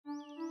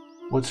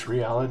What's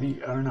reality?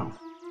 I don't know.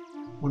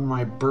 When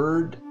my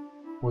bird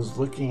was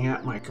looking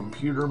at my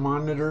computer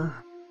monitor,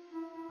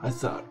 I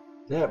thought,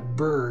 that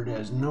bird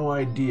has no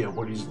idea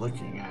what he's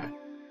looking at.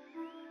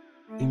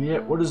 And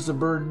yet, what does the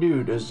bird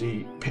do? Does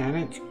he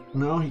panic?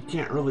 No, he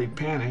can't really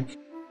panic.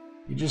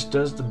 He just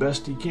does the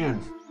best he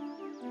can.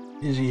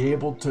 Is he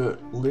able to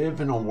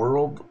live in a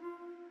world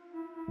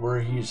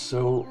where he's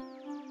so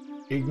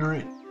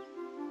ignorant?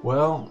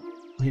 Well,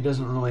 he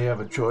doesn't really have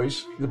a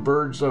choice. The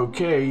bird's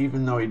okay,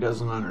 even though he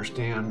doesn't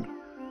understand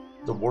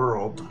the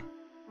world.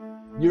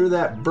 You're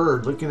that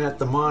bird looking at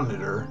the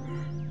monitor,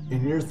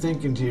 and you're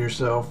thinking to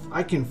yourself,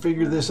 I can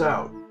figure this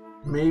out.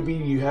 Maybe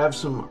you have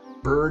some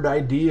bird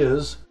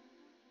ideas.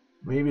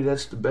 Maybe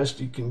that's the best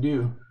you can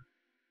do.